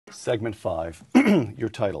Segment 5, your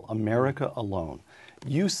title, America Alone.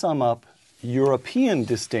 You sum up European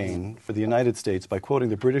disdain for the United States by quoting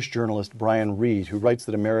the British journalist Brian Reed, who writes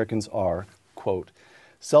that Americans are, quote,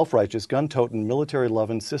 self-righteous, gun-toting,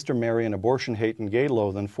 military-loving, sister-marrying, abortion-hating,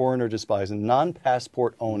 gay-loathing, foreigner-despising,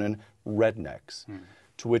 non-passport-owning rednecks.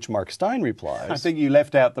 To which Mark Steyn replies... I think you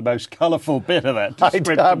left out the most colourful bit of that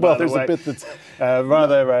description. Well, there's a bit that's...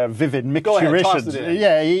 rather vivid mixturitions. Go ahead, toss it in.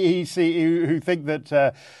 Yeah, who think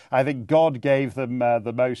that I think God gave them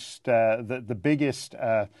the biggest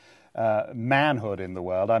manhood in the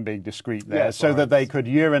world. I'm being discreet there, yes, so that they could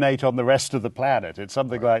urinate on the rest of the planet. It's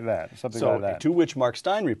something like that. To which Mark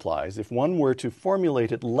Steyn replies, if one were to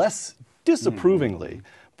formulate it less disapprovingly,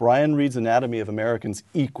 Brian Reed's anatomy of Americans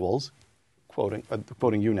equals...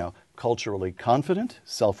 quoting you now, culturally confident,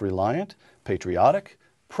 self-reliant, patriotic,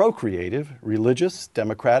 procreative, religious,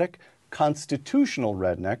 democratic, constitutional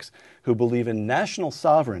rednecks who believe in national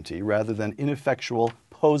sovereignty rather than ineffectual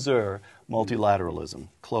poseur multilateralism.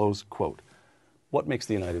 Close quote. What makes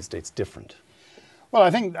the United States different? Well,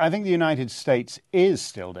 I think the United States is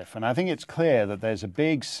still different. I think it's clear that there's a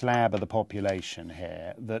big slab of the population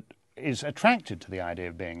here that is attracted to the idea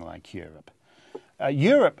of being like Europe.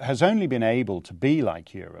 Europe has only been able to be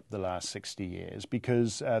like Europe the last 60 years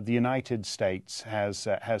because the United States has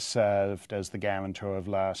served as the guarantor of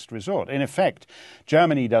last resort. In effect,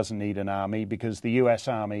 Germany doesn't need an army because the US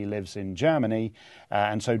Army lives in Germany,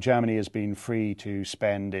 and so Germany has been free to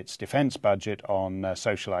spend its defense budget on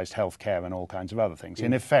socialized health care and all kinds of other things.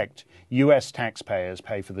 In effect, US taxpayers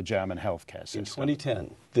pay for the German health care system. In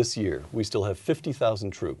 2010, this year, we still have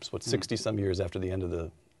 50,000 troops. 60-some years after the end of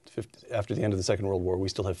the Second World War, we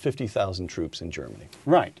still have 50,000 troops in Germany.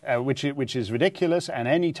 Right, which is ridiculous, and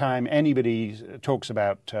any time anybody talks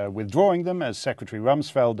about withdrawing them, as Secretary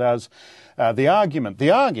Rumsfeld does, the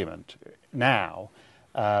argument now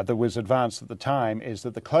that was advanced at the time is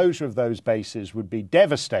that the closure of those bases would be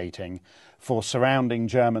devastating for surrounding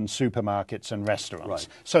German supermarkets and restaurants. Right.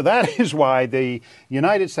 So that is why the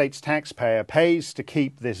United States taxpayer pays to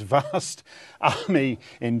keep this vast army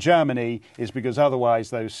in Germany, is because otherwise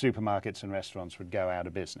those supermarkets and restaurants would go out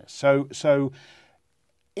of business. So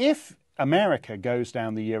if America goes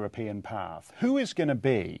down the European path, who is going to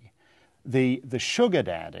be the sugar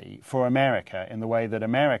daddy for America in the way that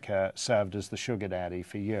America served as the sugar daddy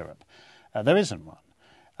for Europe? There isn't one.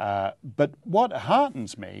 But what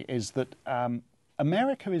heartens me is that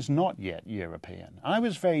America is not yet European. I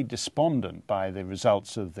was very despondent by the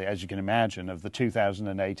results of as you can imagine, of the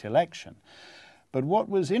 2008 election. But what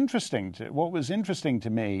was interesting to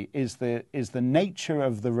me is the nature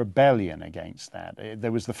of the rebellion against that.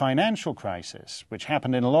 There was the financial crisis, which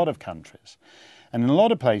happened in a lot of countries. And in a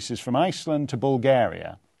lot of places, from Iceland to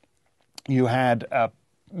Bulgaria, you had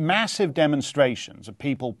massive demonstrations of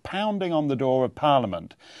people pounding on the door of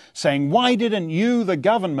Parliament saying, why didn't you, the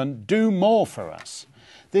government, do more for us?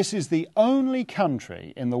 This is the only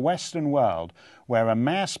country in the Western world where a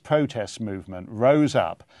mass protest movement rose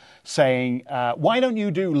up saying, why don't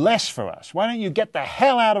you do less for us? Why don't you get the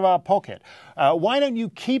hell out of our pocket? Why don't you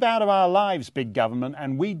keep out of our lives, big government,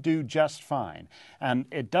 and we do just fine? And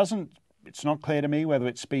it's not clear to me whether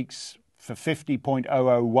it speaks for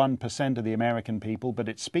 50.001% of the American people, but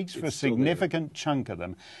it speaks for a significant chunk of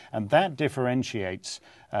them, and that differentiates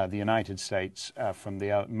the United States from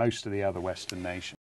most of the other Western nations.